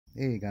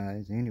Hey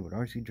guys, Andy with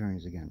RC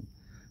Journeys again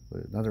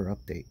with another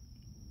update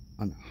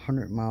on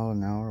 100 mile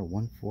an hour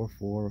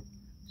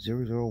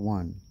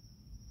 144001.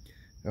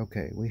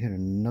 Okay, we had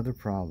another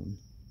problem,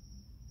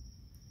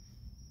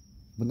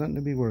 but nothing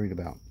to be worried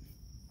about.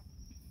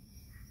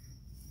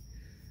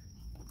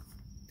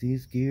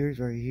 These gears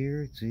right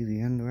here, see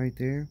the end right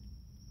there?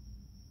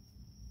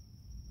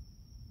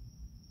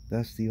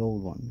 That's the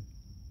old one.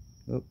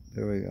 Oh,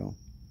 there we go.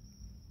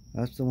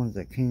 That's the ones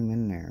that came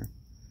in there.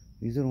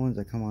 These are the ones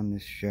that come on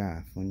this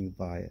shaft when you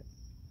buy it.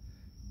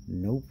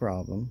 No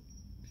problem.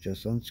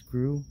 Just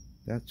unscrew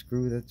that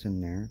screw that's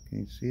in there. Can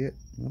you see it?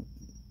 Oh.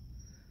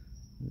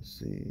 Let's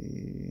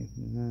see.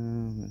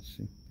 No, let's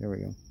see. There we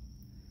go.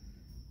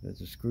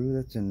 There's a screw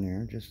that's in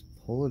there. Just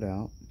pull it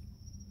out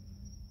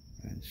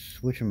and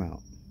switch them out.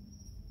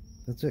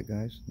 That's it,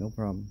 guys. No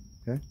problem.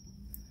 Okay?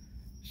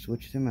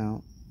 Switch them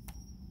out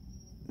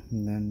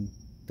and then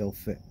they'll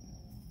fit.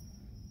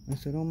 I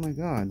said, oh my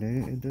god,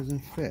 it doesn't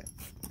fit.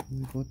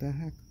 I'm like, what the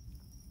heck?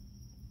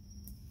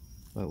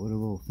 But with a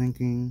little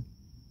thinking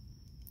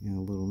and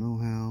a little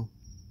know-how,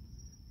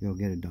 you'll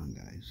get it done,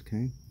 guys.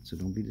 Okay? So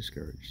don't be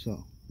discouraged.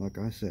 So, like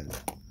I said,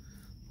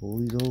 pull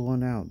these old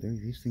ones out.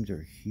 These things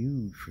are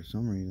huge for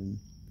some reason.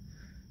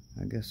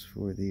 I guess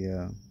for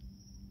the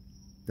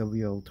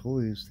WL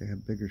toys, they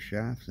have bigger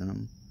shafts in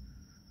them.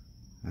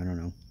 I don't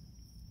know.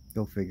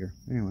 Go figure.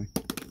 Anyway.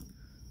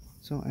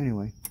 So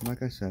anyway,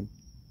 like I said,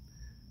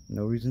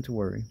 no reason to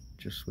worry.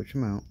 Just switch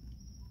them out.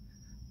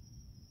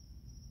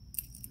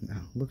 Now,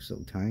 looks so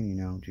tiny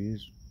now. Jeez.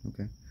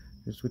 Okay.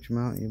 Just switch them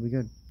out and you'll be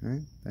good.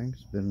 Alright.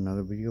 Thanks. Been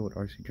another video with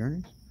RC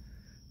Journeys.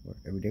 Where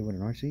every day with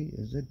an RC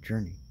is a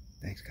journey.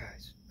 Thanks,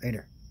 guys.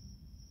 Later.